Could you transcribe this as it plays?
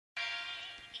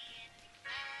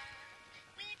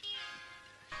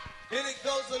And it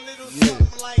goes a little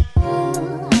something like. I'll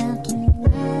give you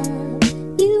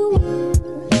love you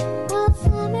want all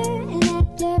summer, and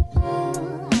after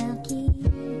all, I'll keep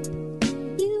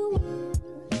you warm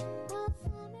all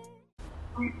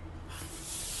summer.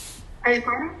 Are you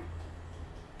recording?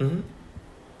 Mm-hmm.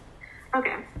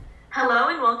 Okay. Hello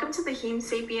and welcome to the Heme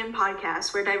Sapien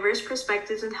podcast, where diverse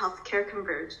perspectives in healthcare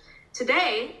converge.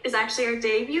 Today is actually our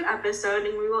debut episode,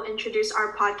 and we will introduce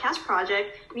our podcast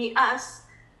project, Meet Us,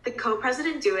 the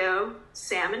co-president duo,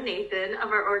 Sam and Nathan,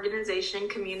 of our organization,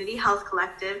 Community Health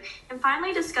Collective, and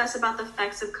finally discuss about the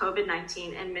effects of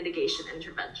COVID-19 and mitigation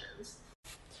interventions.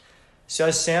 So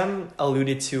as Sam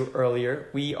alluded to earlier,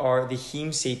 we are the Heme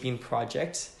Sapien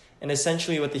Project. And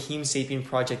essentially what the Heme Sapien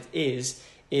Project is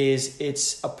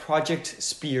it's a project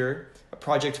spear, a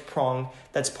project prong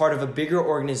that's part of a bigger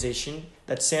organization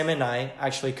that Sam and I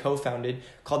actually co-founded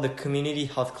called the Community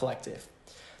Health Collective.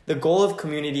 The goal of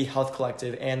Community Health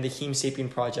Collective and the Heme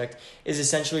Sapien Project is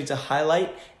essentially to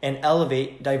highlight and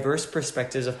elevate diverse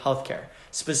perspectives of healthcare,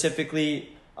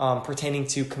 specifically pertaining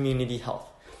to community health.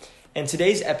 And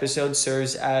today's episode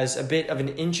serves as a bit of an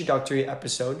introductory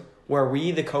episode where we,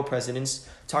 the co-presidents,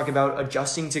 talk about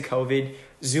adjusting to COVID,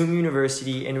 Zoom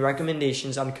University, and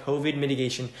recommendations on COVID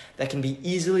mitigation that can be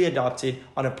easily adopted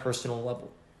on a personal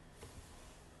level.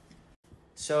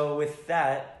 So with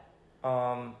that,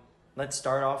 let's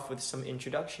start off with some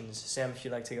introductions. Sam, if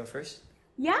you'd like to go first.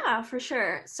 Yeah, for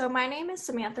sure. So my name is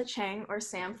Samantha Chang, or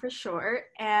Sam for short,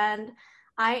 and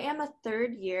I am a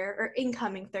third year, or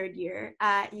incoming third year,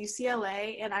 at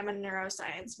UCLA, and I'm a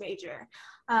neuroscience major.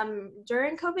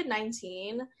 During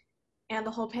COVID-19 and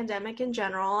the whole pandemic in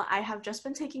general, I have just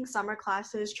been taking summer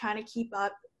classes, trying to keep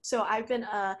up. So I've been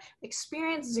a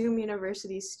experienced Zoom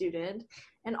University student,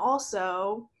 and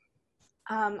also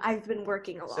I've been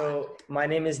working a lot. So my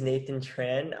name is Nathan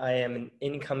Tran. I am an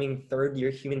incoming third year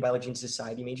human biology and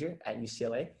society major at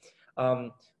UCLA.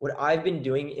 What I've been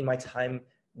doing in my time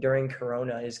during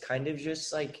Corona is kind of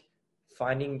just like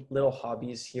finding little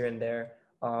hobbies here and there,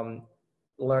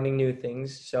 learning new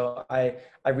things. So I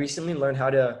recently learned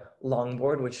how to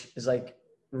longboard, which is like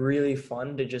really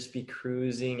fun to just be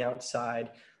cruising outside,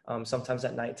 sometimes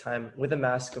at nighttime with a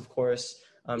mask, of course.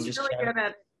 He's really good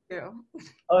at it too.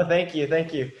 Oh, thank you.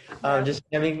 Yeah. Just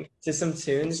jamming to some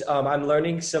tunes. I'm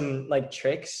learning some like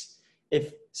tricks.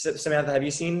 If Samantha, have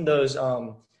you seen those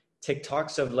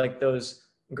TikToks of like those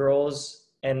girls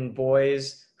and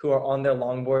boys who are on their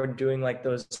longboard doing like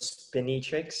those spinny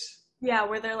tricks? Yeah,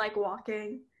 where they're like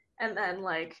walking and then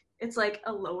like it's like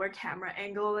a lower camera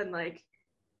angle and like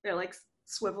they're like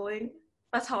swiveling.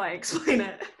 That's how I explain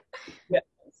it. Yeah,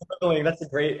 swiveling, that's a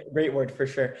great word for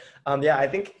sure. I'm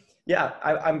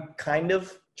kind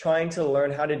of trying to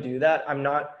learn how to do that. I'm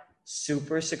not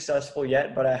super successful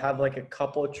yet, but I have like a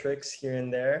couple tricks here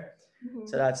and there. Mhm.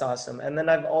 So that's awesome. And then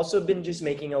I've also been just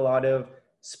making a lot of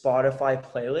Spotify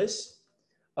playlists.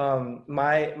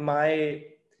 My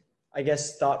I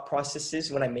guess thought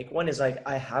processes when I make one is like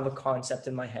I have a concept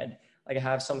in my head. Like I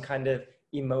have some kind of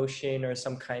emotion or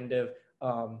some kind of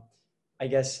I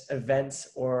guess event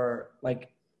or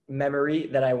like memory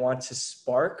that I want to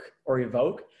spark or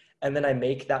evoke, and then I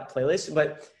make that playlist.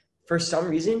 But for some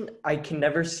reason, I can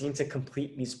never seem to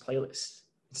complete these playlists.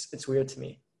 It's weird to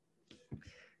me.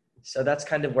 So that's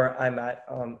kind of where I'm at.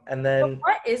 And But then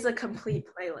what is a complete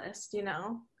playlist, you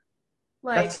know?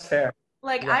 Like that's fair.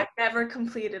 like Yeah. I've never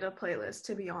completed a playlist,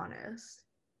 to be honest.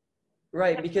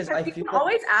 Right, because I You feel can like,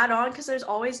 always add on because there's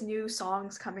always new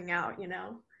songs coming out, you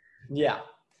know? yeah,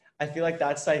 I feel like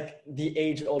that's like the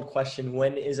age-old question: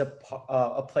 when is a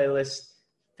playlist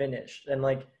finished? And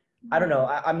like, I don't know,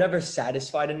 I'm never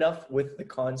satisfied enough with the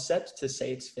concept to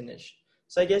say it's finished.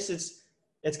 So I guess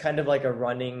it's kind of like a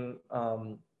running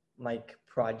like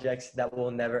project that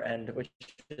will never end, which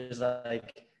is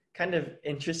like kind of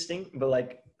interesting, but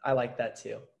like I like that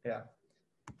too. Yeah.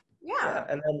 Yeah.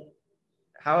 And then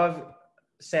how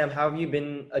have how have you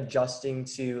been adjusting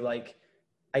to like,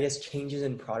 I guess, changes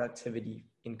in productivity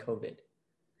in COVID?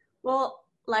 Well,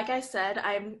 like I said,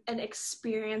 I'm an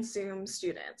experienced Zoom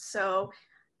student. So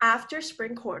after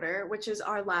spring quarter, which is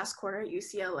our last quarter at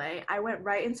UCLA, I went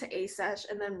right into A-Sesh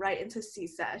and then right into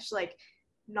C-Sesh, like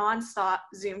nonstop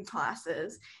Zoom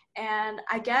classes. And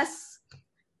I guess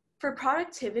for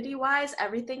productivity wise,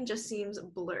 everything just seems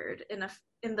blurred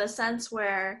in the sense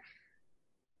where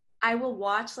I will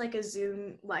watch like a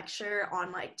Zoom lecture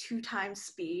on like 2 times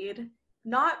speed,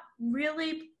 not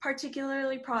really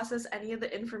particularly process any of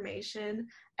the information,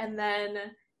 and then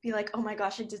be like, oh my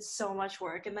gosh, I did so much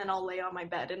work. And then I'll lay on my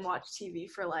bed and watch TV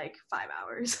for like 5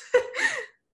 hours.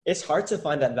 It's hard to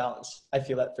find that balance. I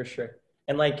feel that for sure.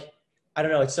 And like, I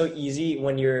don't know, it's so easy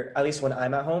when you're, at least when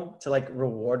I'm at home, to like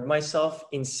reward myself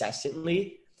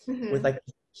incessantly with Hmm. like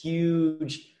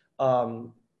huge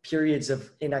periods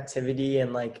of inactivity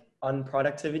and like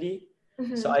unproductivity.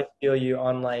 So Hmm. I feel you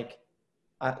on like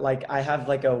I have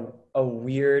like a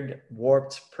weird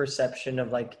warped perception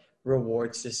of like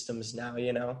reward systems now,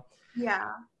 you know?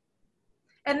 Yeah.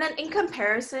 And then in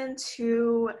comparison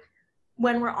to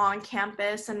when we're on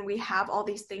campus and we have all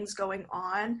these things going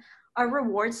on, our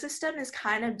reward system is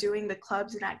kind of doing the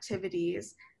clubs and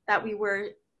activities that we were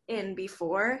in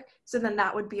before. So then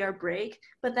that would be our break.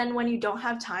 But then when you don't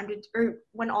have time to, or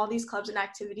when all these clubs and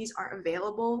activities aren't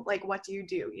available, like what do,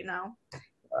 you know?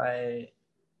 I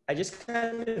I just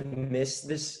kind of miss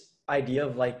this idea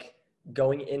of like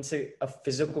going into a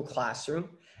physical classroom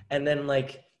and then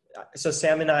like so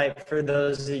Sam and I, for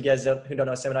those of you guys who don't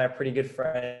know, Sam and I are pretty good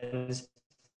friends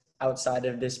outside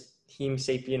of this Heme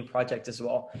Sapien project as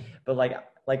well. But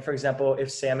like for example,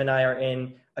 if Sam and I are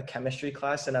in a chemistry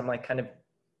class and I'm like kind of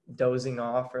dozing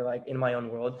off or like in my own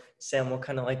world, Sam will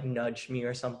kind of like nudge me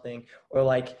or something. Or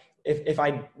like if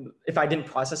I didn't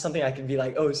process something, I could be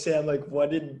like, oh Sam, like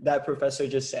what did that professor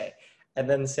just say? And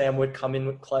then Sam would come in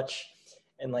with clutch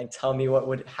and like tell me what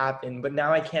would happen. But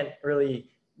now I can't really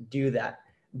do that.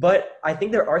 But I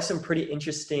think there are some pretty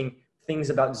interesting things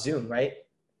about Zoom, right?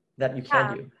 That you can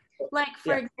Yeah. do. Like,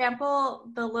 for Yeah. example,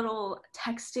 the little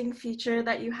texting feature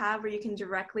that you have where you can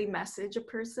directly message a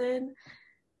person.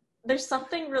 There's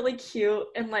something really cute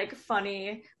and like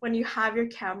funny when you have your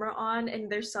camera on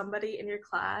and there's somebody in your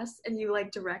class and you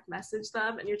like direct message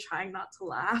them and you're trying not to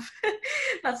laugh.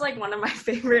 That's like one of my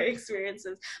favorite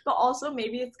experiences. But also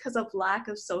maybe it's because of lack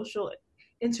of social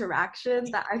interaction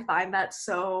that I find that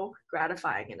so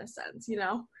gratifying in a sense, you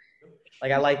know?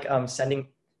 Like I like sending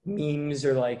memes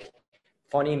or like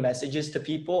funny messages to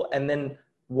people and then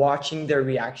watching their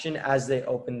reaction as they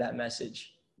open that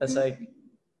message. That's like,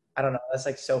 I don't know, that's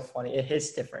like so funny. It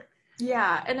hits different.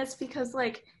 Yeah, and it's because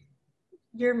like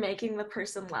you're making the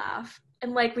person laugh.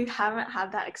 And like we haven't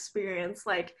had that experience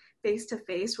like face to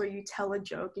face where you tell a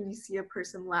joke and you see a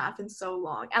person laugh in so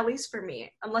long. At least for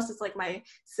me, unless it's like my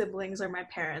siblings or my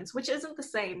parents, which isn't the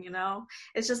same, you know?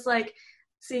 It's just like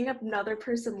seeing another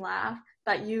person laugh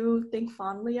that you think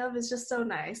fondly of is just so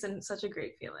nice and such a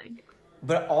great feeling.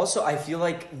 But also I feel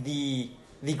like the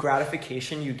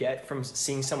gratification you get from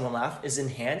seeing someone laugh is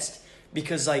enhanced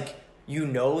because like you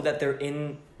know that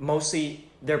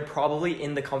they're probably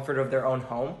in the comfort of their own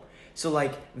home. So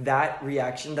like that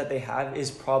reaction that they have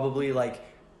is probably like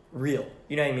real.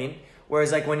 You know what I mean?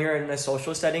 Whereas like when you're in a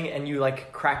social setting and you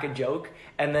like crack a joke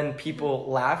and then people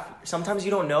laugh, sometimes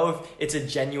you don't know if it's a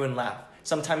genuine laugh.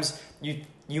 Sometimes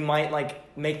you might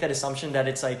like make that assumption that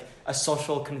it's like a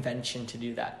social convention to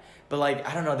do that. But like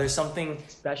I don't know, there's something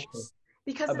special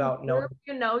Because in about Zoom, knowing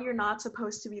you know you're not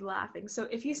supposed to be laughing. So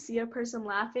if you see a person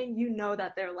laughing, you know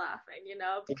that they're laughing, you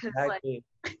know, because like exactly.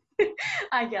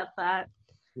 I get that.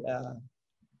 Yeah.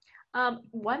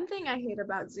 One thing I hate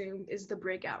about Zoom is the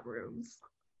breakout rooms.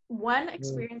 One Mm.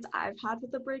 experience I've had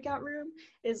with the breakout room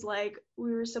is like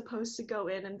we were supposed to go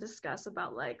in and discuss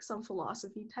about like some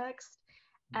philosophy text,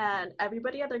 and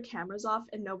everybody had their cameras off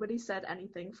and nobody said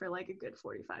anything for like a good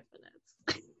 45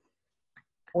 minutes.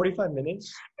 45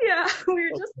 minutes? Yeah, we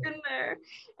were just Okay. in there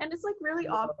and it's like really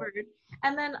awkward.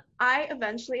 And then I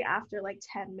eventually, after like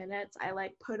 10 minutes, I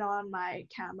like put on my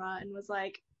camera and was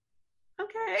like,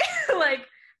 okay, like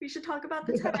we should talk about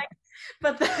the text.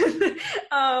 But then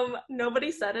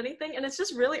nobody said anything, and it's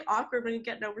just really awkward when you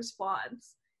get no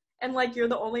response. And like you're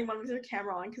the only one with your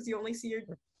camera on because you only see your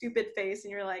stupid face,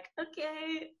 and you're like,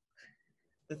 okay.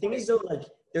 The thing is though, like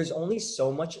there's only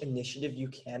so much initiative you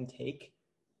can take.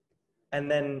 And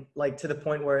then like to the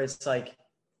point where it's like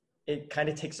it kind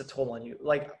of takes a toll on you.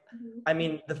 Like, Mhm. I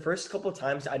mean, the first couple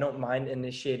times I don't mind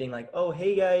initiating, like, oh,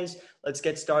 hey guys, let's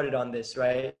get started on this,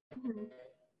 right? Mhm.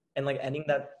 And like ending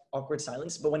that awkward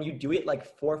silence. But when you do it like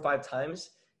 4 or 5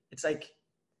 times, it's like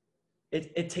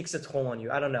it takes a toll on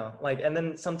you. I don't know. Like, and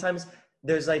then sometimes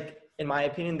there's like, in my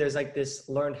opinion, there's like this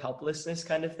learned helplessness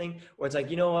kind of thing where it's like,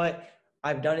 you know what?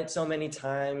 I've done it so many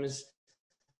times.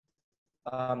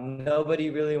 Nobody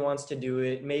really wants to do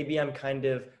it. Maybe I'm kind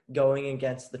of going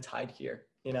against the tide here,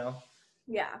 you know?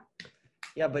 Yeah.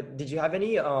 Yeah, but did you have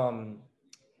any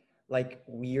like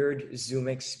weird Zoom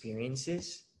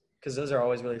experiences? Because those are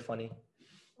always really funny.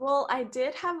 Well, I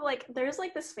did have like there's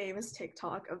like this famous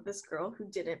TikTok of this girl who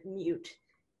didn't mute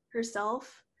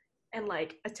herself and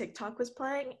like a TikTok was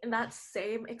playing and that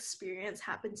same experience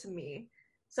happened to me.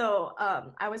 So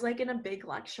I was like in a big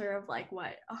lecture of like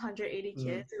what 180 Mm.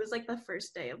 kids. It was like the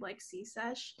first day of like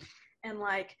C-sesh and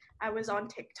like I was on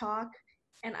TikTok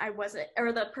and I wasn't,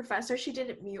 or the professor, she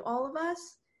didn't mute all of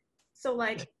us. So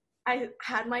like I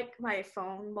had my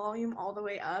phone volume all the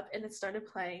way up, and it started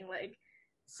playing like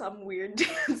some weird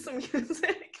dance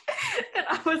music, and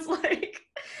I was like,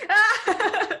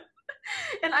 ah!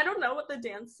 And I don't know what the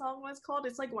dance song was called.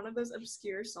 It's like one of those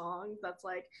obscure songs that's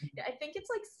like, I think it's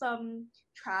like some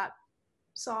trap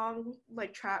song,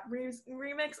 like trap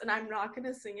remix, and I'm not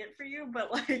gonna sing it for you,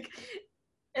 but like,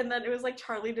 and then it was like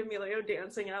Charlie D'Amelio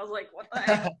dancing, and I was like, what the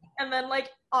heck? And then like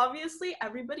obviously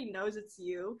everybody knows it's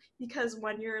you, because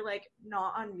when you're like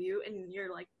not on mute and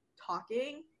you're like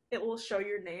talking, it will show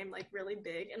your name like really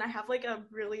big, and I have like a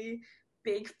really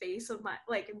big face of my,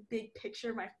 like a big picture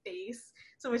of my face,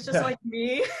 so it's just like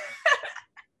me.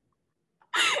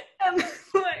 And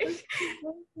like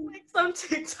some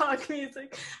TikTok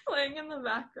music playing in the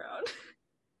background.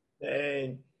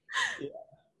 Dang. Yeah.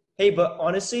 Hey, but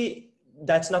honestly,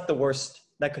 that's not the worst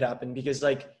that could happen, because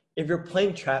like if you're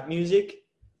playing trap music,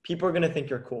 people are gonna think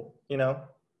you're cool, you know?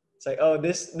 It's like, oh,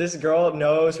 this girl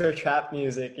knows her trap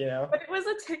music, you know? But it was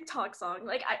a TikTok song.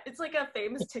 Like it's like a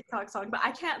famous TikTok song, but I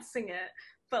can't sing it.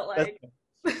 But like,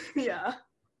 yeah.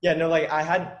 Yeah, no, like I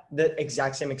had the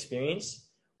exact same experience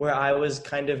where I was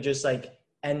kind of just like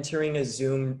entering a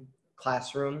Zoom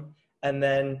classroom, and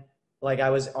then like I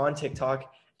was on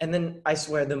TikTok, and then I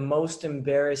swear the most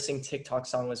embarrassing TikTok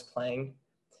song was playing.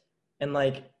 And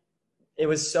like it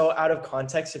was so out of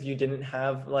context if you didn't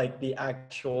have like the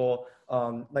actual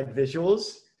like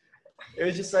visuals. It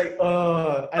was just like,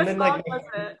 oh, and What then song like was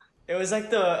it? it was like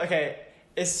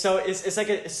it's like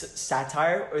a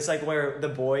satire. It's like where the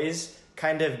boys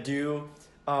kind of do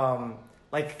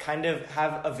like kind of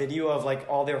have a video of like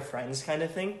all their friends kind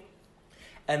of thing.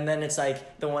 And then it's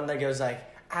like the one that goes like,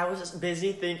 I was just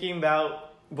busy thinking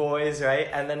about boys, right?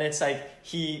 And then it's like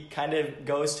he kind of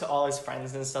goes to all his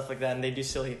friends and stuff like that, and they do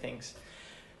silly things.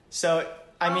 So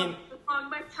I mean, the song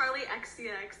by Charlie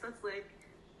XCX, that's like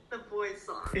the boys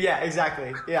song. yeah,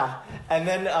 exactly. Yeah. And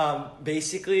then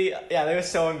basically, yeah, that was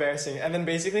so embarrassing. And then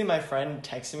basically my friend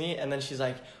texted me, and then she's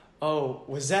like, oh,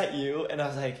 was that you? And I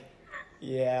was like,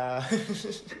 yeah.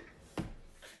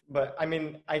 But I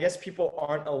mean, I guess people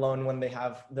aren't alone when they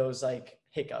have those like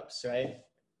hiccups, right?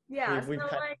 Yeah, We've so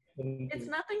kind like of, it's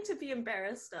nothing to be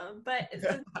embarrassed of, but it's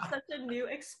just such a new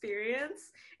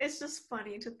experience. It's just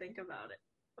funny to think about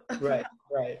it. right,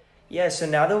 right. Yeah, so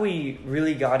now that we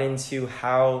really got into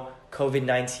how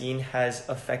COVID-19 has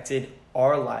affected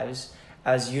our lives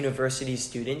as university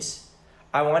students,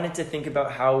 I wanted to think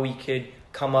about how we could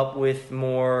come up with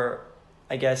more,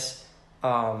 I guess,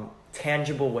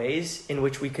 tangible ways in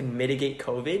which we could mitigate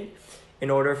COVID in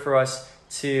order for us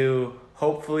to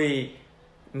hopefully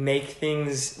make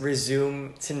things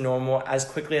resume to normal as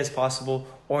quickly as possible,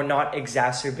 or not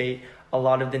exacerbate a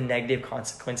lot of the negative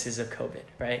consequences of COVID,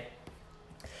 right?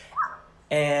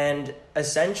 And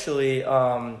essentially,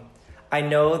 I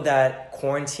know that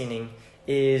quarantining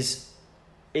is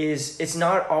it's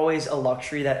not always a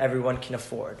luxury that everyone can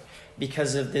afford,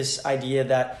 because of this idea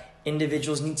that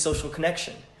individuals need social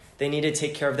connection. They need to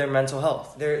take care of their mental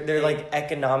health. They're like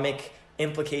economic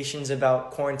implications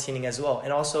about quarantining as well,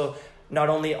 and also not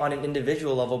only on an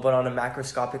individual level but on a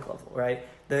macroscopic level, right?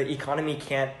 The economy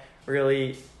can't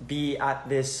really be at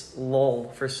this lull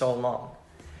for so long.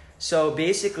 So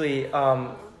basically,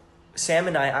 Sam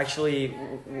and I actually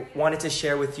wanted to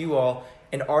share with you all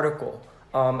an article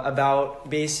about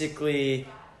basically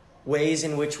ways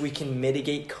in which we can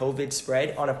mitigate COVID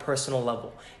spread on a personal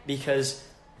level, because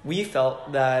we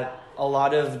felt that a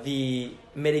lot of the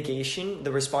mitigation,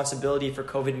 the responsibility for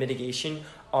COVID mitigation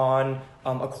on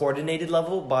a coordinated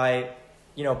level by,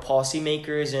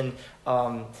 policymakers and,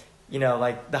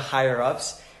 like the higher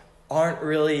ups, aren't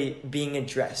really being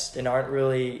addressed and aren't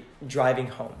really driving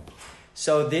home.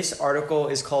 So this article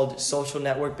is called Social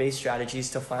Network-Based Strategies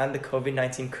to Flatten the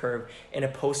COVID-19 Curve in a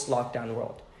Post-Lockdown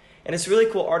World. And it's a really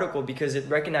cool article because it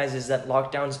recognizes that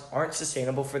lockdowns aren't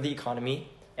sustainable for the economy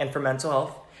and for mental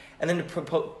health. And then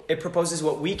it proposes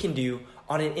what we can do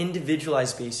on an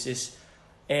individualized basis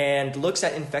and looks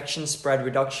at infection spread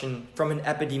reduction from an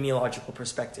epidemiological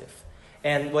perspective.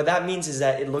 And what that means is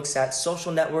that it looks at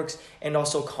social networks and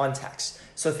also contacts.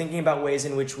 So thinking about ways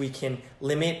in which we can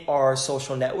limit our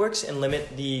social networks and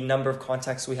limit the number of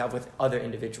contacts we have with other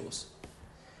individuals.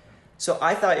 So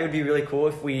I thought it would be really cool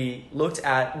if we looked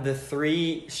at the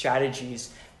 3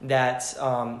 strategies that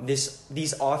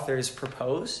these authors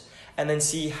propose, and then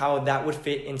see how that would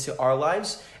fit into our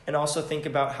lives, and also think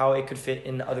about how it could fit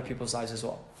in other people's lives as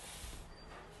well.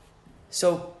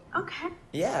 So, Okay.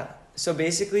 yeah. So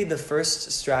basically the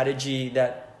first strategy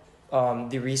that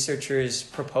the researchers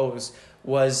proposed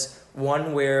was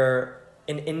one where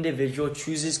an individual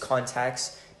chooses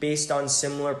contacts based on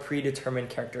similar predetermined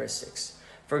characteristics.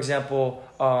 For example,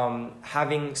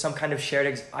 having some kind of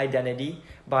shared identity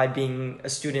by being a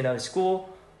student at a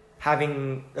school,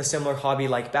 having a similar hobby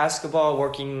like basketball,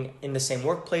 working in the same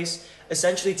workplace,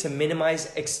 essentially to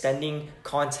minimize extending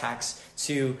contacts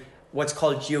to what's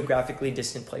called geographically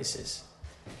distant places.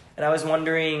 And I was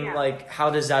wondering, Yeah. like, how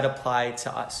does that apply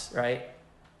to us, right?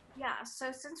 Yeah,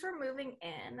 so since we're moving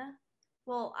in,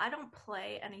 well, I don't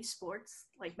play any sports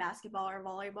like basketball or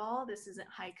volleyball. This isn't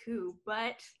haiku,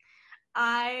 but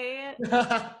I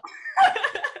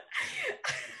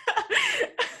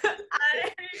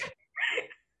I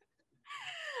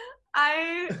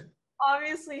I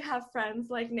obviously have friends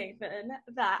like Nathan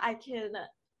that I can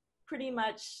pretty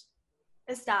much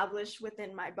establish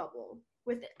within my bubble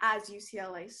with as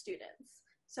UCLA students.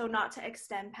 So not to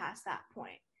extend past that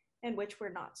point in which we're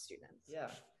not students. Yeah.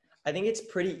 I think it's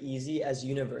pretty easy as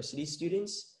university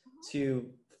students to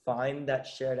find that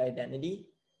shared identity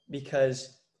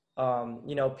because,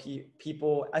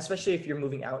 people, especially if you're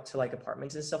moving out to like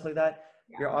apartments and stuff like that,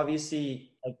 you're Yeah.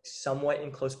 obviously like somewhat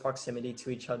in close proximity to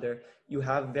each other. You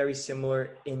have very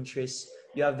similar interests.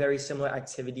 You have very similar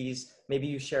activities. Maybe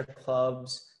you share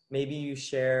clubs. Maybe you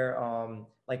share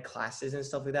like classes and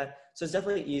stuff like that. So it's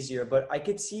definitely easier. But I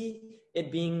could see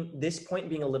it being this point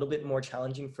being a little bit more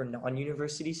challenging for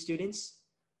non-university students,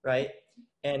 right?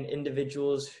 And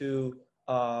individuals who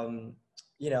aren't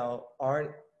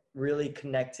really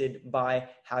connected by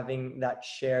having that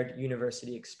shared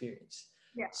university experience.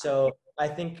 Yeah. So I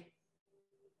think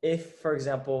if, for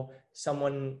example,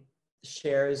 someone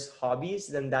shares hobbies,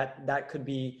 then that could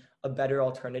be a better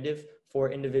alternative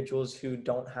for individuals who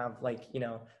don't have like,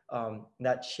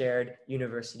 that shared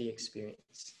university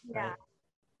experience. Yeah. Right?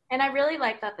 And I really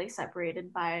like that they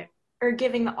separated by or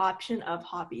giving the option of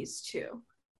hobbies too.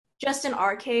 Just in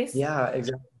our case, Yeah,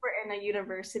 exactly. we're in a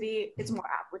university, it's more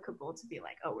applicable to be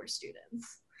like, oh, we're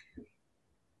students.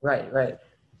 Right, right.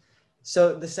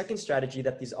 So the second strategy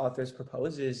that these authors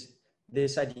propose is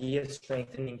this idea of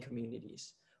strengthening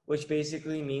communities, which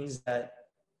basically means that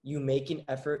you make an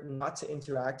effort not to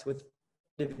interact with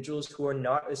individuals who are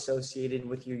not associated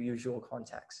with your usual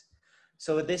contacts.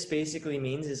 So what this basically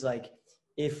means is like,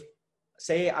 if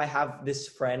say I have this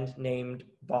friend named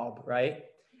Bob, right?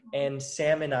 And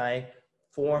Sam and I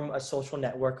form a social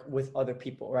network with other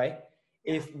people, right?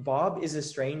 If Bob is a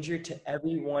stranger to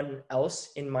everyone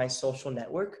else in my social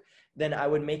network, then I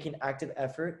would make an active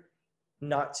effort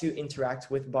not to interact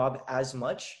with Bob as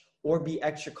much or be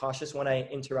extra cautious when I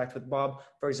interact with Bob.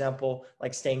 For example,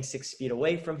 like staying 6 feet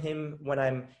away from him when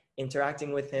I'm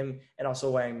interacting with him and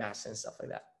also wearing masks and stuff like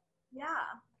that. Yeah.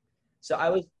 So I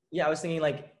was thinking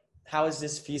like, how is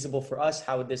this feasible for us?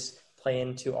 How would this play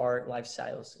into our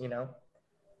lifestyles,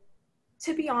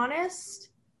 To be honest,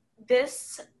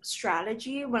 this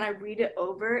strategy, when I read it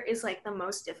over, is like the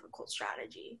most difficult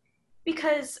strategy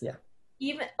because Yeah.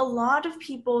 even a lot of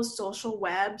people's social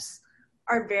webs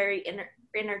are very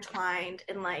intertwined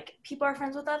and like people are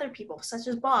friends with other people, such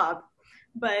as Bob.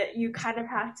 But you kind of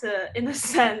have to, in a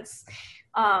sense,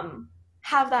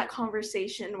 have that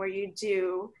conversation where you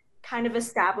do kind of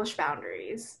establish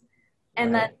boundaries.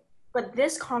 And Right. but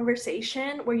this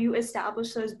conversation where you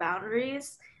establish those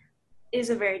boundaries is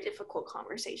a very difficult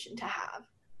conversation to have.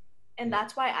 And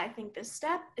that's why I think this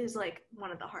step is like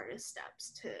one of the hardest steps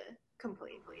to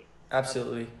completely.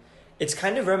 Absolutely. It's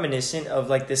kind of reminiscent of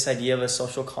like this idea of a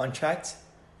social contract,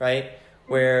 right?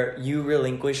 Where you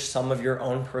relinquish some of your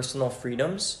own personal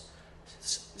freedoms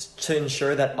to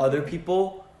ensure that other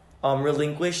people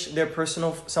relinquish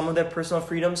some of their personal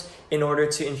freedoms in order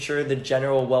to ensure the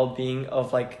general well-being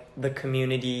of like the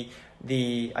community,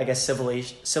 the I guess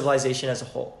civilization as a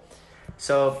whole.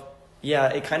 So yeah,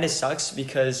 it kind of sucks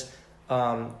because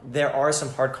there are some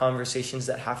hard conversations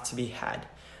that have to be had,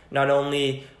 not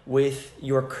only with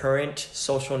your current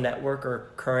social network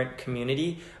or current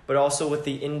community, but also with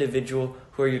the individual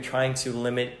who you're trying to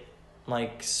limit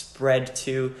like spread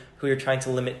to, who you're trying to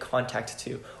limit contact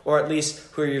to, or at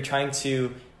least who you're trying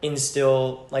to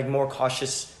instill like more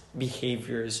cautious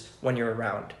behaviors when you're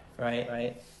around,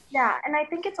 right? Yeah, and I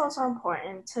think it's also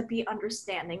important to be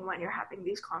understanding when you're having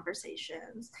these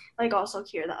conversations, like also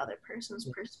hear the other person's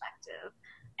perspective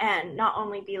and not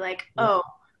only be like, oh,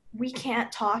 we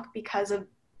can't talk because of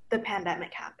the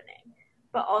pandemic happening,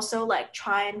 but also like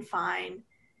try and find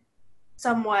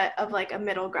somewhat of like a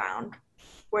middle ground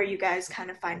where you guys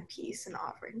kind of find peace and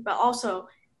offering, but also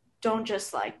don't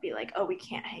just like be like, oh, we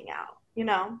can't hang out, you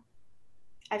know?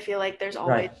 I feel like there's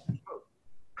always Right. a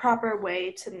proper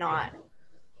way to not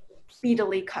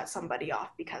speedily cut somebody off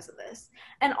because of this.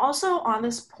 And also on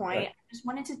this point, Right. I just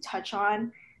wanted to touch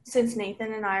on, since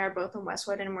Nathan and I are both in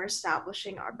Westwood and we're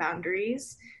establishing our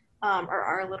boundaries, or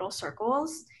our little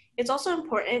circles, it's also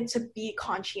important to be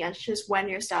conscientious when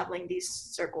you're establishing these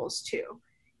circles too.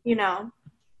 You know,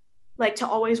 like to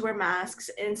always wear masks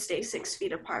and stay 6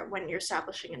 feet apart when you're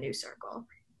establishing a new circle,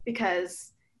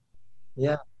 because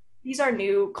Yeah. these are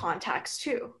new contacts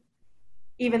too,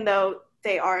 even though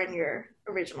they are in your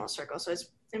original circle. So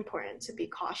it's important to be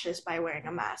cautious by wearing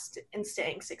a mask and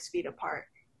staying 6 feet apart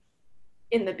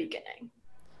in the beginning.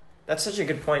 That's such a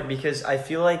good point because I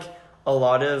feel like a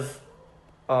lot of,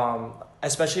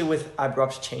 especially with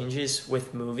abrupt changes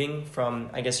with moving from,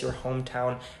 I guess, your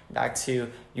hometown back to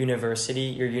your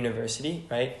university,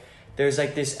 right? There's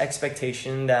like this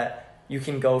expectation that you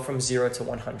can go from 0 to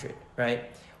 100,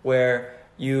 right? Where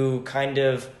you kind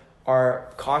of are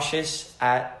cautious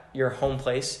at your home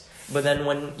place, but then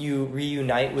when you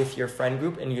reunite with your friend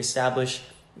group and you establish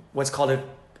what's called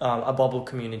a bubble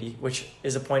community, which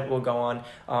is a point we'll go on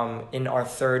in our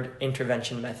third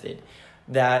intervention method,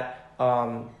 that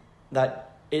that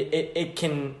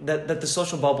the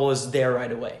social bubble is there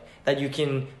right away, that you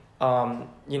can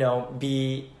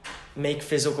make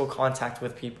physical contact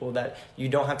with people, that you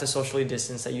don't have to socially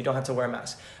distance, that you don't have to wear a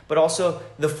mask. But also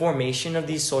the formation of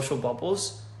these social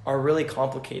bubbles are really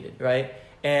complicated, right?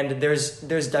 And there's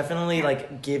definitely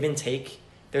like give and take,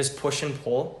 there's push and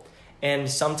pull, and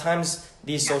sometimes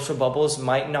these social bubbles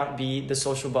might not be the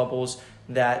social bubbles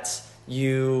that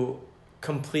you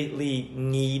completely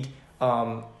need,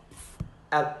 that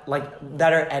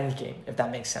are end game, if that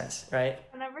makes sense, right?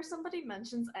 Whenever somebody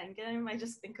mentions Endgame, I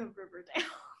just think of Riverdale.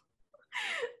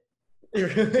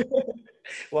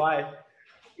 Why?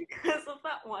 Because of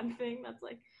that one thing that's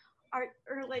like, or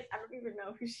like, I don't even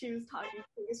know who she was talking to.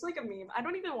 It's like a meme. I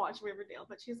don't even watch Riverdale,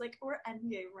 but she's like, we're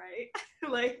Endgame, right?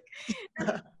 Like,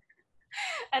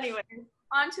 anyway,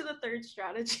 on to the third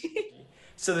strategy.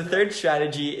 So the third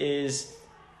strategy is,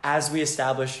 as we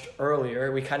established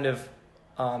earlier, we kind of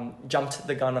jumped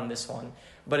the gun on this one,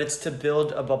 but it's to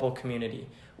build a bubble community,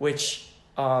 which,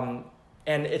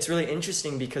 and it's really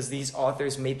interesting because these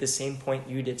authors made the same point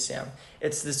you did, Sam.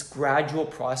 It's this gradual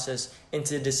process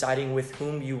into deciding with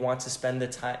whom you want to spend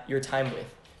your time with,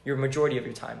 your majority of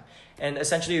your time, and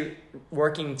essentially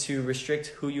working to restrict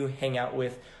who you hang out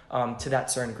with to that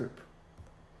certain group.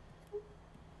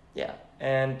 Yeah,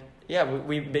 and yeah,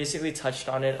 we basically touched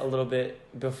on it a little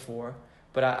bit before,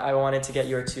 but I wanted to get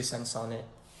your 2 cents on it,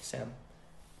 Sam.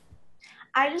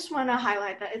 I just want to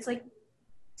highlight that it's like,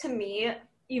 to me,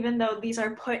 even though these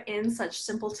are put in such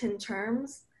simpleton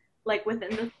terms, like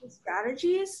within the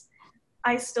strategies,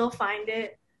 I still find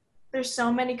there's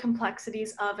so many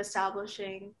complexities of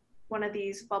establishing one of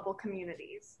these bubble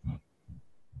communities.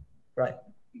 Right.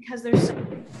 Because there's so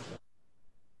many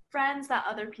friends that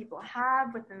other people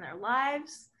have within their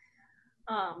lives.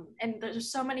 And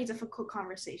there's so many difficult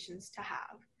conversations to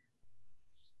have.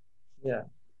 Yeah.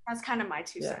 That's kind of my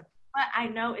 2 cents. But I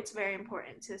know it's very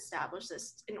important to establish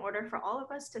this in order for all of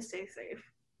us to stay safe.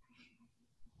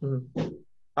 Mm-hmm.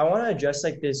 I want to address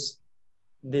like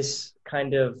this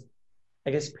kind of,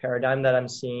 I guess, paradigm that I'm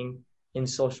seeing in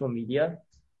social media,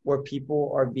 where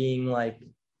people are being like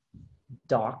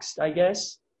doxxed, I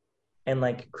guess, and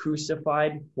like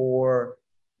crucified for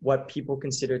what people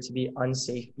consider to be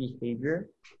unsafe behavior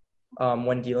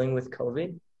when dealing with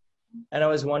COVID. And I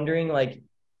was wondering, like,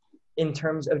 in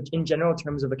general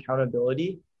terms of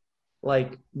accountability,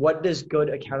 like, what does good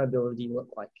accountability look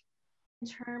like? In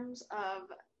terms of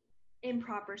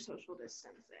improper social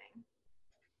distancing.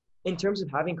 In terms of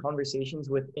having conversations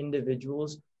with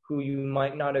individuals who you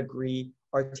might not agree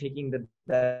are taking the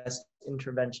best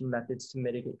intervention methods to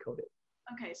mitigate COVID.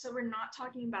 Okay, so we're not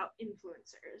talking about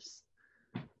influencers.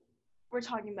 We're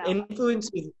talking about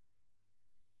influencers.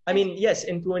 I mean, yes,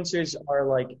 influencers are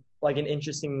like an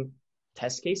interesting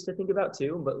test case to think about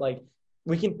too, but like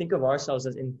we can think of ourselves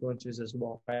as influencers as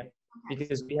well, right?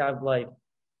 Because we have like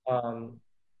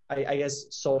I guess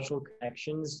social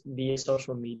connections via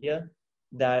social media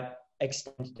that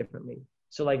extend differently.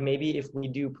 So like maybe if we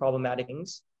do problematic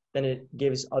things, then it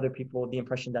gives other people the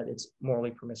impression that it's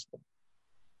morally permissible.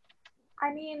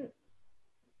 I mean,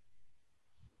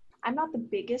 I'm not the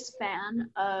biggest fan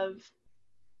of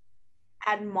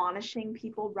admonishing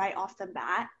people right off the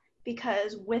bat,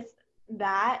 because with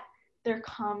that there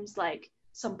comes like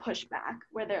some pushback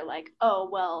where they're like, oh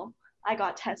well, I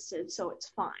got tested so it's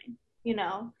fine, you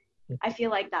know. I feel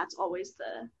like that's always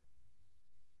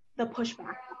the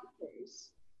pushback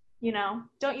factors, you know.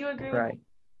 Don't you agree? Right.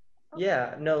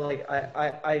 Yeah, no, like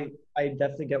I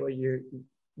definitely get what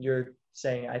you're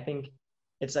saying. I think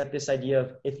it's like this idea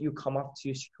of if you come off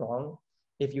too strong,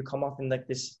 if you come off in like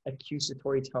this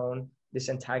accusatory tone, this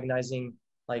antagonizing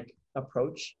like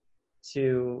approach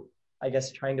to, I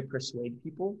guess, trying to persuade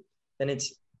people, then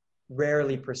it's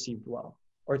rarely perceived well,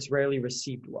 or it's rarely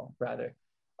received well, rather.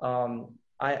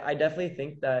 I definitely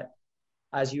think that,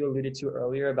 as you alluded to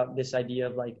earlier, about this idea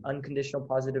of like unconditional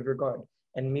positive regard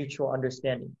and mutual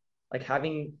understanding, like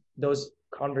having those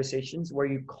conversations where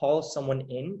you call someone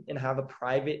in and have a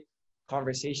private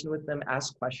conversation with them,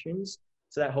 ask questions,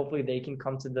 so that hopefully they can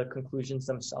come to the conclusions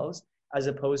themselves, as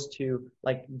opposed to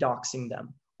like doxing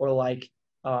them or like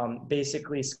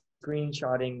basically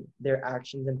screenshotting their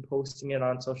actions and posting it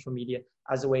on social media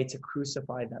as a way to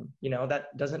crucify them.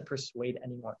 That doesn't persuade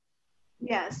anyone.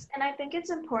 Yes, and I think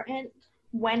it's important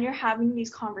when you're having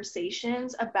these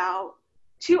conversations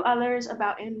to others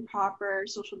about improper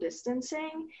social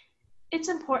distancing, it's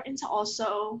important to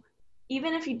also,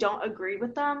 even if you don't agree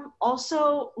with them,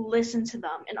 also listen to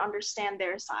them and understand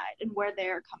their side and where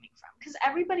they're coming from. Because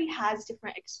everybody has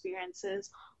different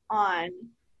experiences on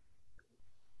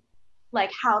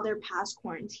like how their past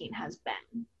quarantine has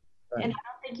been. Right. And I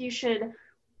don't think you should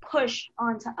push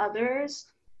onto others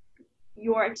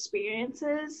your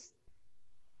experiences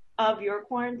of your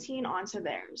quarantine onto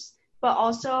theirs, but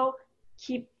also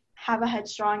have a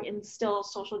headstrong, instill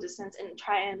social distance, and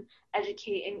try and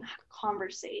educate and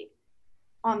conversate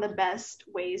on the best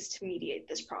ways to mediate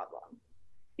this problem,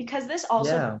 because this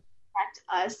also doesn't affect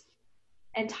us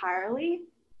entirely.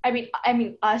 I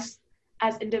mean us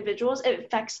as individuals, it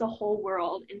affects the whole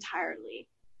world entirely.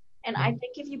 And I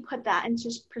think if you put that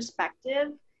into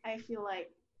perspective, I feel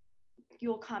like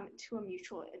you'll come to a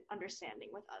mutual understanding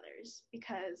with others,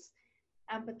 because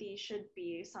empathy should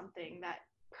be something that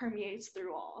permeates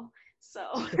through all. So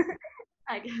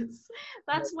I guess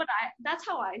that's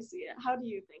how I see it. How do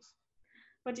you think?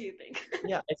 What do you think?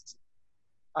 Yeah,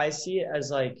 I see it as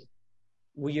like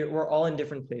we're all in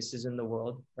different places in the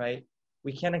world, right?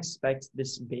 We can't expect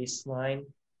this baseline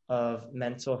of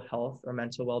mental health or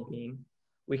mental well-being.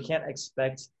 We can't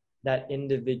expect that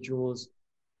individuals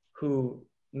who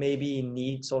maybe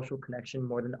need social connection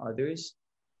more than others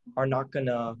are not going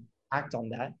to act on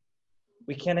that.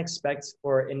 We can't expect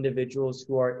for individuals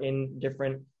who are in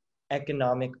different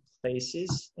economic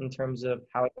places in terms of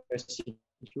how they're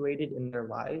situated in their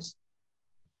lives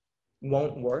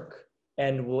won't work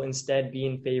and will instead be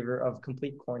in favor of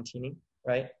complete quarantining,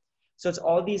 right? So it's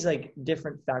all these like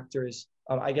different factors,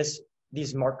 I guess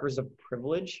these markers of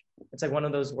privilege. It's like one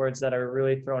of those words that are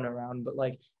really thrown around, but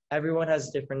like everyone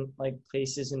has different like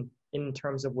places in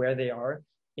terms of where they are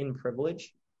in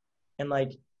privilege. And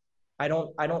like I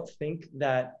don't think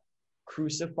that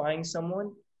crucifying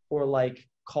someone or like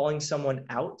calling someone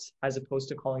out as opposed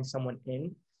to calling someone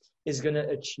in is going to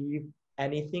achieve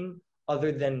anything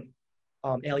other than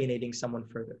alienating someone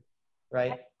further,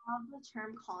 right? I love the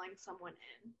term calling someone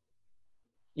in.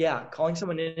 Yeah, calling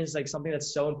someone in is like something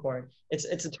that's so important.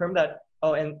 It's a term that,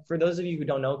 and for those of you who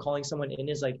don't know, calling someone in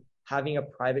is like having a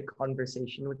private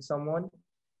conversation with someone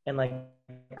and like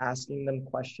asking them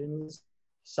questions,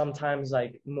 sometimes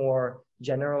like more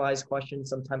generalized questions,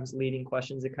 sometimes leading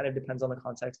questions. It kind of depends on the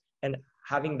context, and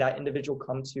having that individual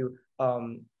come to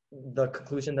the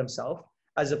conclusion themselves,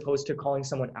 as opposed to calling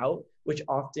someone out, which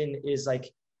often is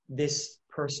like this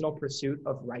personal pursuit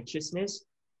of righteousness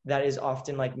that is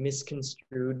often like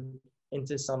misconstrued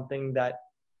into something that,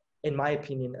 in my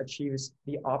opinion, achieves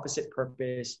the opposite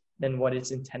purpose than what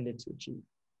it's intended to achieve.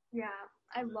 Yeah,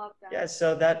 I love that. Yeah,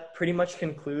 so that pretty much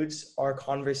concludes our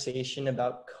conversation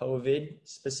about COVID,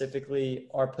 specifically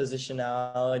our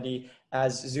positionality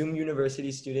as Zoom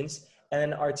University students, and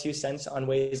then our 2 cents on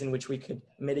ways in which we could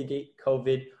mitigate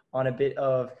COVID on a bit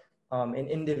of an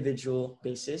individual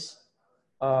basis.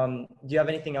 Do you have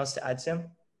anything else to add, Sam?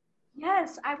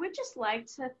 Yes, I would just like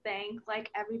to thank like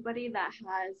everybody that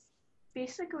has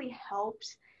basically helped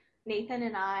Nathan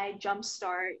and I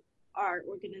jumpstart our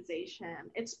organization.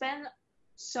 It's been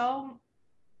so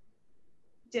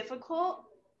difficult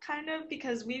kind of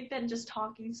because we've been just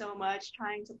talking so much,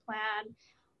 trying to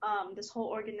plan this whole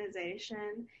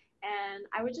organization. And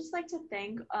I would just like to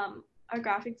thank our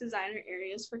graphic designer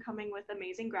Arius for coming with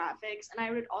amazing graphics. And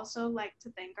I would also like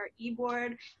to thank our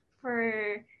e-board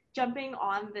for jumping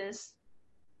on this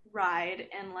ride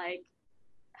and like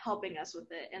helping us with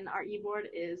it. And our e-board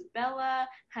is Bella,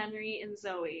 Henry, and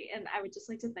Zoe. And I would just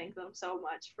like to thank them so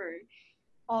much for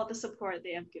all the support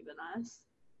they have given us.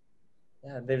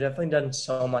 Yeah, they've definitely done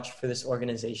so much for this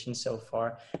organization so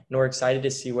far, and we're excited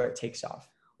to see where it takes off.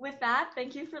 With that,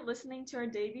 thank you for listening to our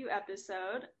debut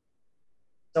episode.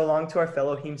 So long to our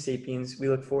fellow Heme Sapiens. We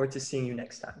look forward to seeing you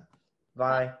next time.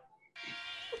 Bye.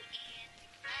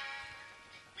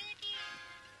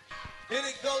 And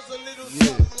it goes a little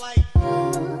something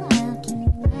like.